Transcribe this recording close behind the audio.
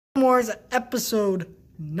Wars Episode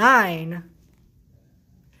 9.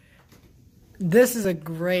 This is a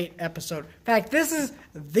great episode. In fact, this is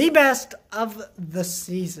the best of the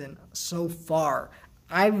season so far.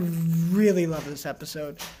 I really love this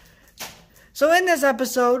episode. So in this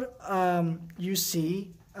episode, you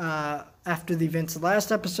see, after the events of the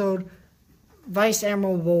last episode, Vice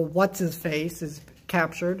Admiral What's-His-Face is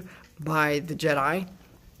captured by the Jedi.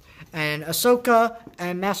 And Ahsoka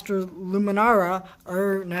and Master Luminara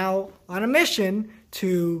are now on a mission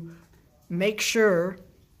to make sure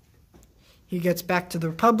he gets back to the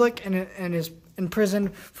Republic and is in prison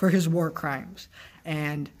for his war crimes.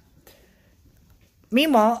 And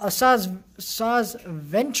meanwhile, Asajj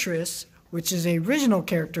Ventress, which is an original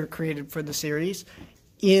character created for the series,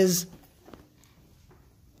 is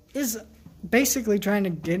basically trying to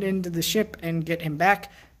get into the ship and get him back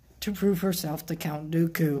to prove herself to Count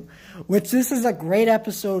Dooku. Which this is a great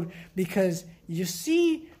episode because you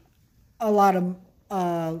see a lot of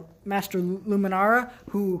Master Luminara,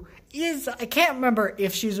 who is, I can't remember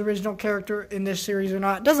if she's an original character in this series or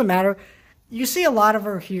not. It doesn't matter. You see a lot of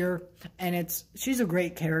her here, and she's a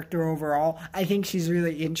great character overall. I think she's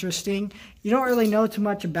really interesting. You don't really know too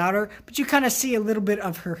much about her, but you kind of see a little bit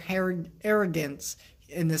of her arrogance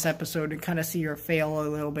in this episode and kind of see her fail a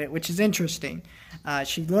little bit, which is interesting.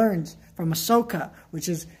 She learns from Ahsoka,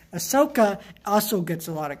 Ahsoka also gets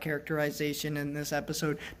a lot of characterization in this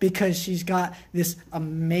episode because she's got this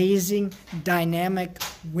amazing dynamic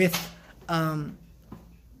with Master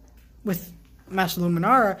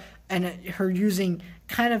Luminara and her using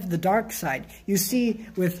kind of the dark side. You see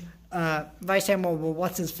with Vice Admiral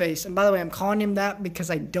What's-His-Face, and by the way, I'm calling him that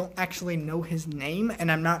because I don't actually know his name,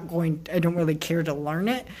 and I don't really care to learn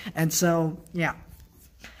it, and so, yeah.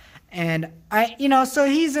 And so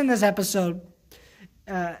he's in this episode,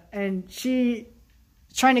 and she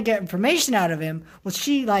trying to get information out of him. Well,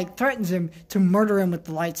 she threatens him to murder him with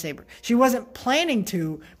the lightsaber. She wasn't planning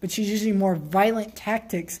to, but she's using more violent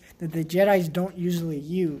tactics that the Jedis don't usually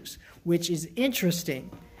use, which is interesting,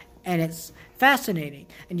 and it's fascinating.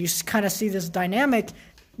 And you kind of see this dynamic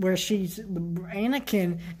where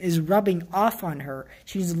Anakin is rubbing off on her.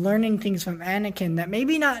 She's learning things from Anakin that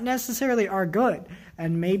maybe not necessarily are good.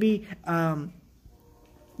 And maybe, by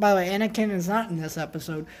the way, Anakin is not in this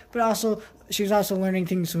episode, but she's also learning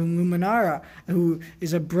things from Luminara, who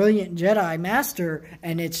is a brilliant Jedi master,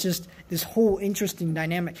 and it's just this whole interesting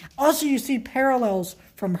dynamic. Also, you see parallels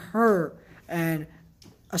from her and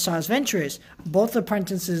Asajj Ventress, both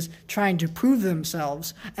apprentices trying to prove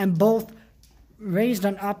themselves, and both raised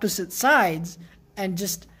on opposite sides, and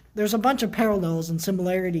just there's a bunch of parallels and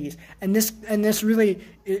similarities, and this really,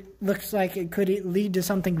 it looks like it could lead to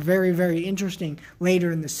something very, very interesting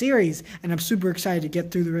later in the series, and I'm super excited to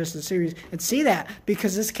get through the rest of the series and see that,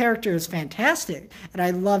 because this character is fantastic, and I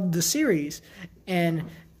loved the series, and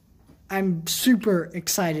I'm super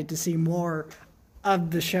excited to see more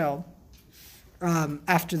of the show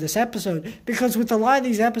after this episode, because with a lot of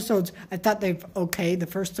these episodes, I thought the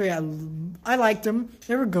first three, I liked them,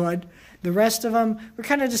 they were good. The rest of them were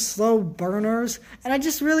kind of just slow burners, and I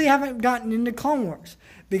just really haven't gotten into Clone Wars,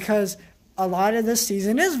 because a lot of this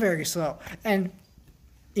season is very slow, and,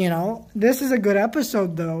 this is a good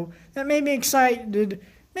episode, though, that made me excited,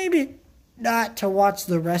 maybe not to watch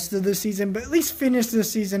the rest of the season, but at least finish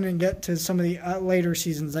this season and get to some of the later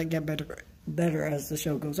seasons that get better as the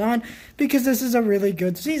show goes on, because this is a really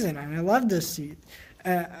good season, and I love this season.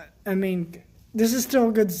 This is still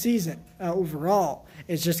a good season overall.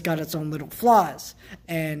 It's just got its own little flaws,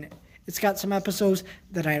 and it's got some episodes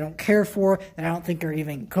that I don't care for, that I don't think are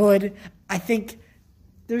even good. I think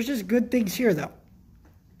there's just good things here, though,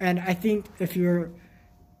 and I think if you're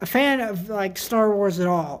a fan of Star Wars at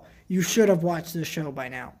all, you should have watched this show by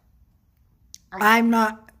now. I'm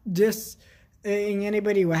not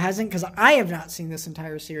anybody who hasn't, because I have not seen this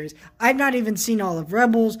entire series. I've not even seen all of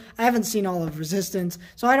Rebels. I haven't seen all of Resistance,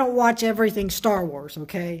 so I don't watch everything Star Wars,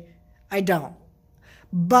 okay? I don't.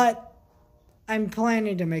 But I'm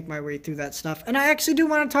planning to make my way through that stuff, and I actually do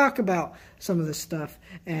want to talk about some of this stuff,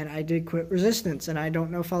 and I did quit Resistance, and I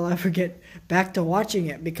don't know if I'll ever get back to watching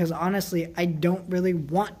it, because honestly, I don't really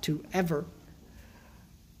want to ever.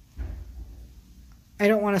 I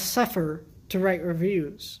don't want to suffer to write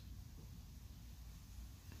reviews.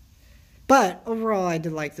 But overall, I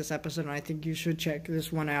did like this episode, and I think you should check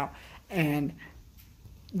this one out. And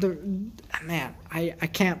I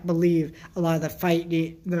can't believe a lot of the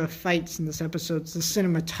fights in this episode, the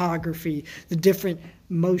cinematography, the different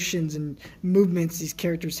motions and movements these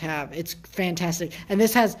characters have. It's fantastic. And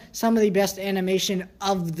this has some of the best animation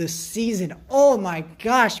of the season. Oh my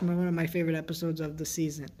gosh, one of my favorite episodes of the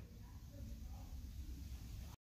season.